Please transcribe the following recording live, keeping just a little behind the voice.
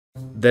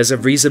There's a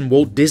reason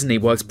Walt Disney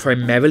worked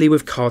primarily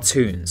with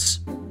cartoons.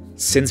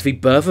 Since the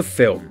birth of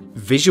film,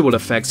 visual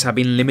effects have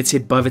been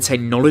limited by the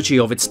technology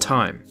of its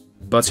time.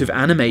 But with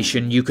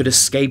animation you could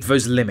escape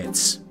those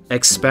limits,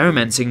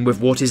 experimenting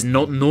with what is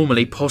not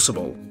normally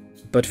possible.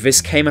 But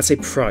this came at a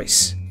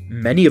price.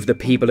 Many of the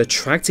people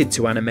attracted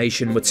to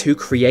animation were too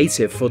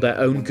creative for their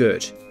own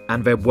good,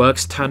 and their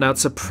works turned out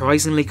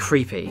surprisingly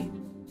creepy.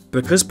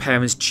 Because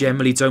parents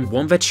generally don't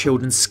want their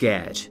children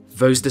scared,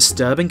 those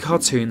disturbing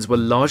cartoons were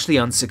largely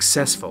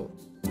unsuccessful.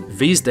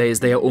 These days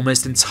they are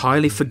almost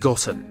entirely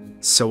forgotten,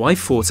 so I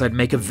thought I'd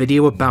make a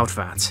video about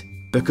that,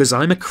 because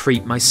I'm a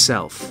creep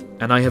myself,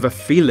 and I have a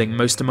feeling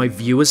most of my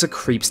viewers are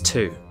creeps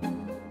too.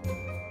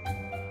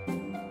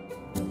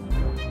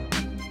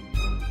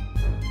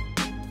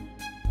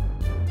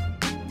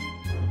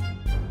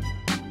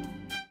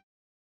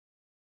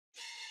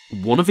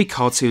 One of the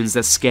cartoons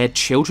that scared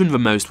children the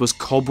most was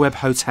Cobweb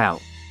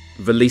Hotel.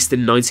 Released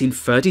in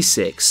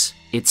 1936,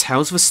 it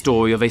tells the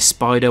story of a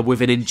spider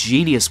with an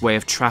ingenious way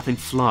of trapping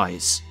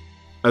flies.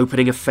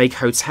 Opening a fake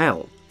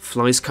hotel,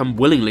 flies come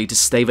willingly to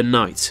stay the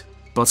night,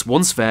 but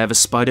once there, the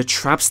spider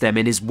traps them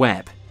in his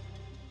web.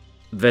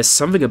 There's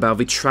something about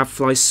the trapped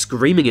flies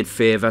screaming in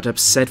fear that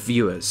upset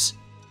viewers.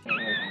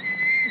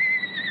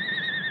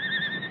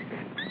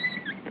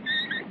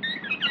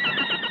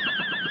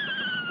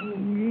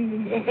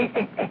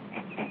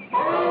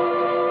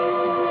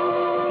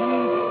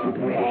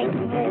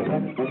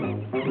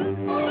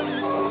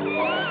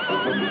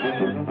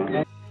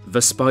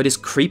 The spider's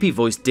creepy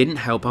voice didn't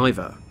help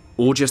either,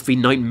 or just the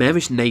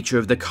nightmarish nature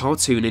of the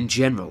cartoon in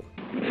general.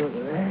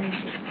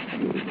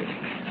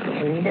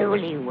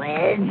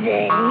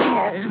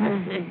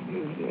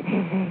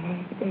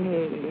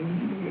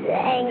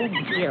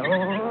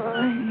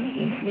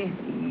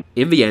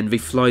 In the end, the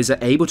flies are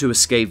able to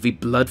escape the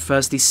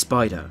bloodthirsty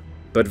spider,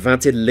 but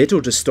that did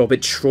little to stop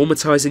it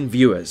traumatizing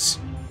viewers.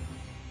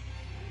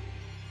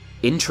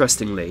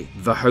 Interestingly,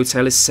 the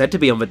hotel is said to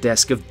be on the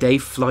desk of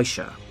Dave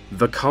Fleischer,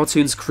 the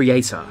cartoon's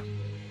creator.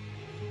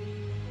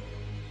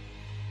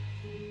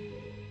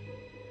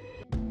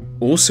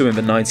 Also in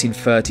the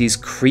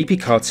 1930s, creepy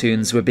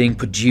cartoons were being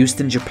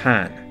produced in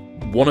Japan.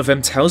 One of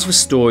them tells the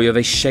story of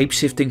a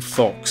shape-shifting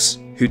fox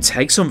who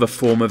takes on the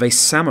form of a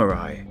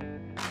samurai.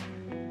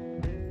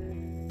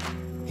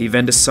 He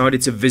then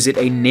decided to visit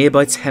a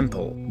nearby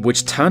temple,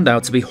 which turned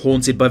out to be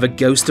haunted by the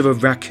ghost of a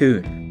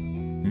raccoon.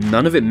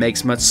 None of it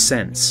makes much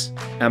sense,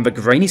 and the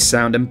grainy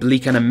sound and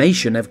bleak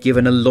animation have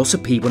given a lot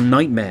of people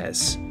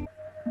nightmares.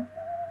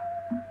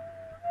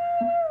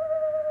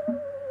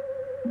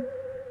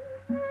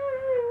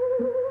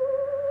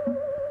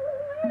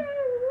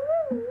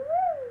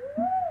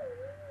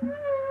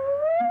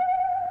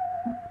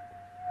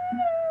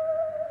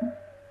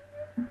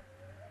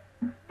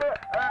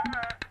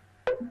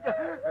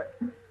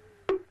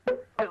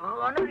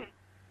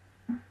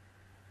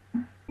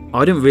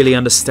 I don't really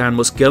understand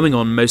what's going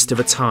on most of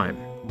the time.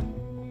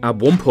 At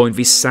one point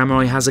the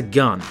samurai has a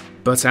gun,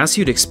 but as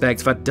you'd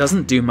expect that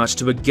doesn't do much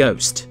to a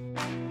ghost.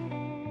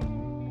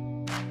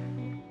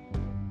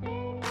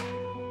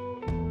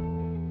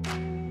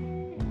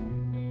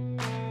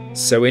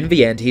 So in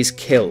the end he's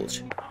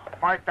killed.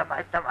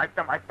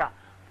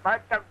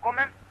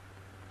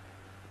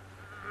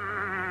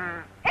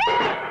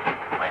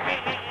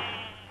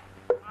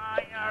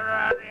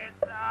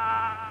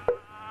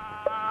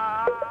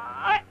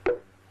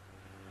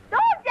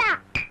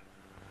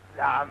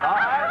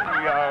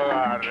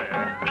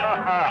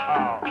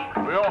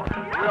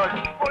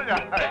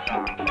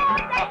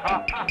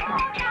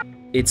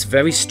 It's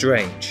very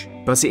strange,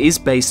 but it is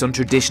based on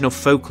traditional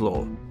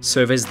folklore,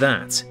 so there's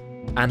that.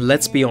 And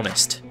let's be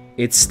honest,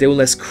 it's still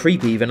less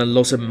creepy than a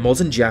lot of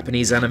modern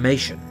Japanese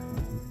animation.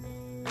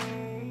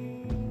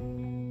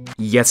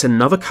 Yet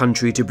another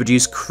country to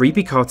produce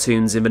creepy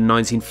cartoons in the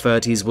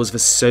 1930s was the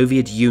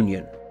Soviet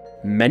Union.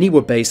 Many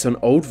were based on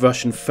old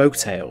Russian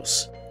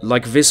folktales,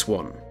 like this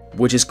one,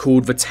 which is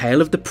called The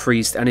Tale of the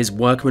Priest and His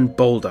Workman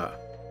Boulder.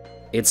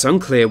 It's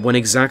unclear when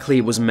exactly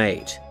it was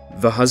made.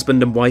 The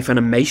husband and wife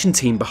animation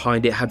team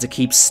behind it had to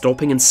keep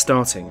stopping and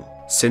starting,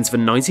 since the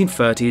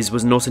 1930s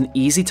was not an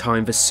easy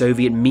time for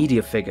Soviet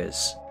media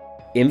figures.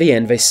 In the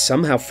end, they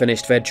somehow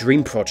finished their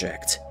dream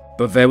project,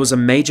 but there was a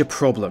major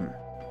problem.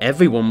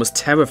 Everyone was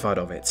terrified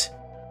of it.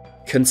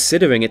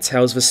 Considering it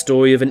tells the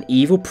story of an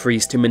evil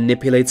priest who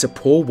manipulates a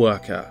poor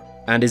worker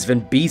and is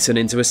then beaten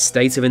into a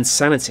state of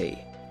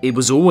insanity, it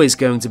was always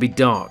going to be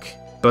dark,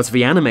 but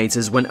the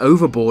animators went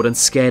overboard and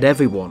scared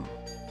everyone.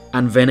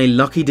 And then a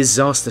lucky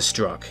disaster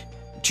struck.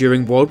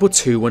 During World War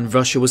II, when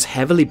Russia was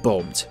heavily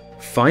bombed,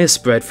 fire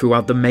spread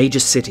throughout the major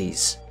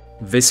cities.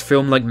 This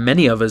film, like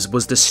many others,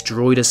 was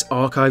destroyed as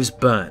archives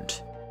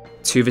burned.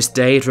 To this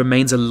day, it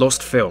remains a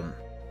lost film.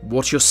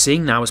 What you're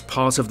seeing now is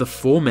part of the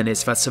 4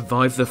 minutes that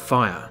survived the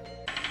fire.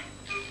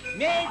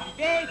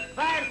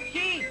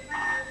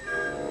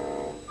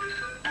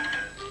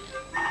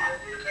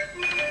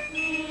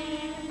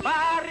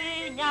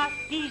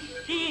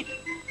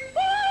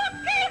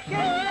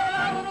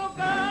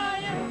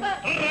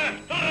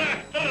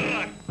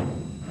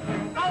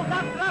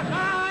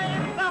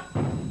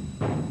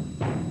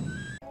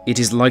 It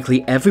is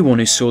likely everyone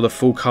who saw the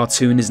full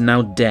cartoon is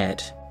now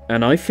dead,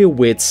 and I feel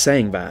weird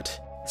saying that,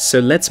 so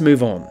let's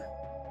move on.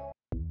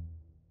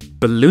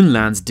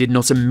 Balloonland did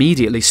not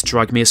immediately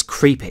strike me as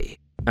creepy.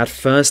 At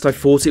first I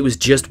thought it was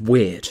just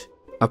weird.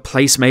 A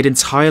place made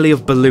entirely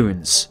of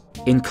balloons,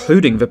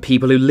 including the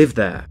people who live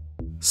there.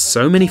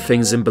 So many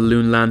things in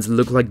Balloonland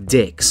look like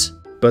dicks,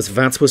 but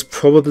that was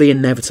probably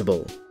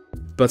inevitable.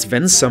 But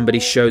then somebody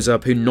shows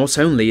up who not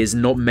only is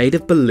not made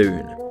of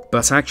balloon,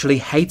 but actually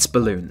hates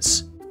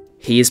balloons.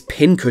 He is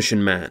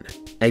Pincushion Man,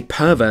 a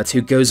pervert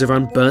who goes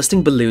around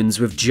bursting balloons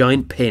with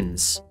giant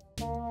pins.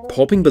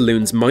 Popping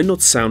balloons might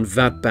not sound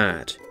that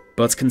bad,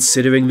 but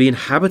considering the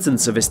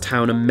inhabitants of his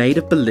town are made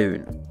of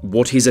balloon,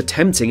 what he's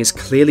attempting is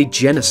clearly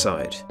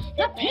genocide.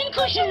 The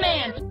Pincushion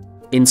Man!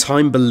 In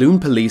time, balloon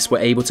police were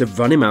able to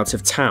run him out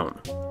of town,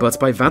 but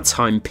by that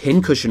time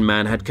Pincushion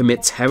Man had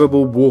committed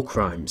terrible war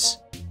crimes.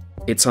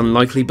 It's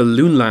unlikely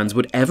Balloonland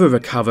would ever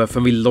recover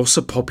from the loss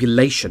of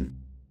population.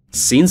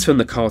 Scenes from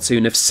the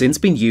cartoon have since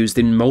been used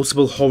in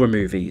multiple horror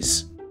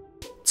movies.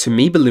 To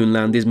me,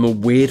 Balloonland is more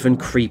weird than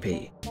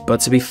creepy,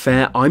 but to be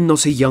fair, I'm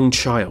not a young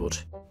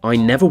child. I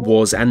never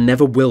was and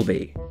never will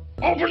be.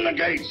 Open the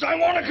gates, I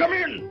want to come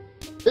in!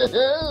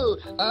 Oh,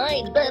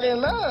 I'd better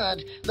not.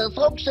 The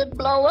folks would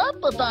blow up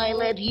if I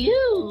let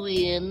you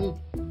in.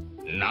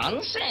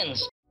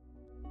 Nonsense.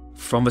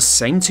 From the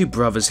same two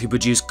brothers who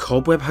produced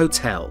Cobweb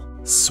Hotel,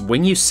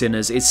 Swing You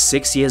Sinners is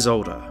 6 years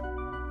older.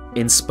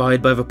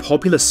 Inspired by the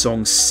popular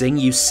song Sing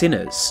You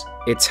Sinners,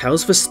 it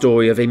tells the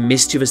story of a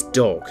mischievous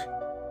dog.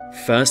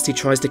 First he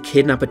tries to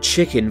kidnap a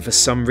chicken for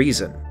some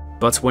reason,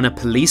 but when a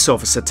police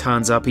officer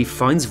turns up he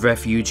finds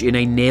refuge in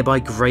a nearby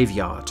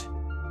graveyard.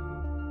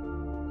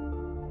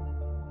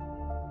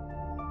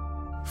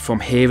 From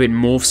here it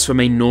morphs from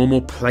a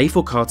normal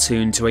playful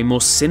cartoon to a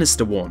more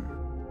sinister one.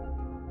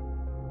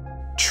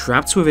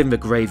 Trapped within the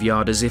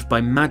graveyard as if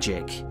by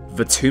magic,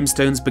 the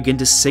tombstones begin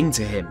to sing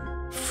to him,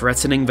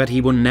 threatening that he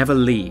will never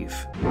leave.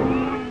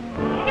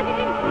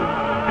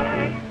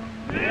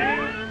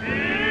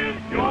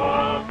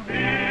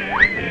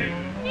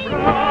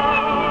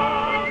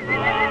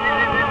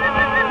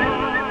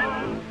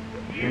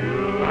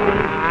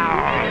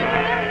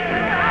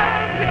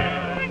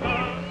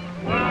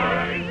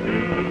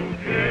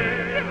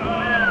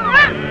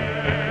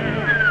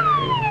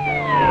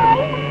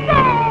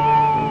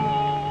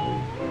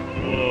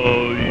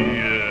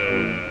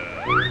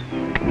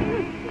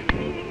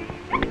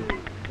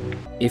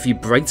 If you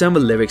break down the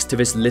lyrics to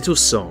this little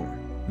song,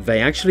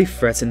 they actually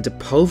threaten to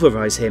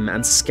pulverize him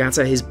and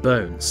scatter his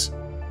bones.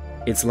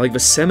 It's like the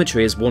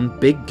cemetery is one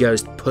big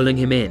ghost pulling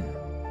him in.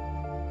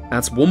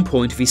 At one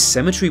point the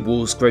cemetery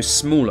walls grow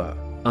smaller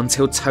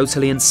until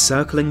totally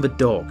encircling the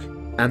dog,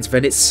 and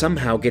then it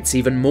somehow gets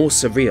even more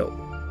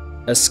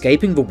surreal.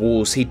 Escaping the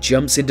walls, he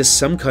jumps into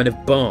some kind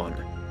of barn.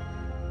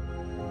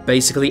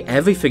 Basically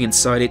everything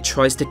inside it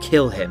tries to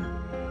kill him,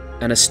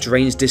 and a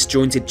strange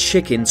disjointed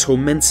chicken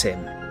torments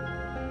him.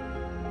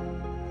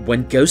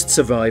 When ghosts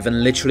arrive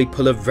and literally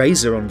pull a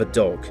razor on the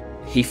dog,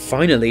 he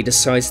finally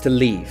decides to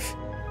leave.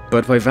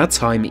 But by that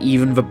time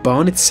even the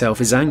barn itself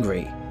is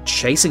angry,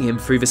 chasing him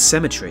through the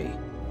cemetery.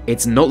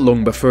 It's not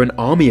long before an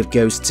army of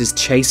ghosts is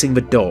chasing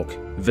the dog,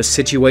 the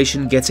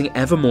situation getting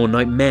ever more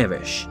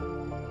nightmarish.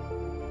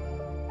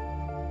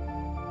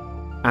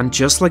 And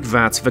just like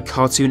that, the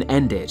cartoon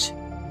ended.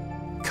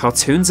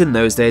 Cartoons in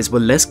those days were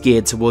less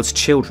geared towards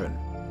children.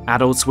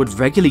 Adults would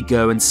regularly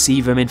go and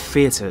see them in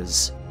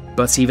theatres.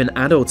 But even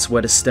adults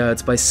were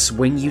disturbed by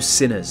Swing You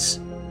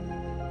Sinners.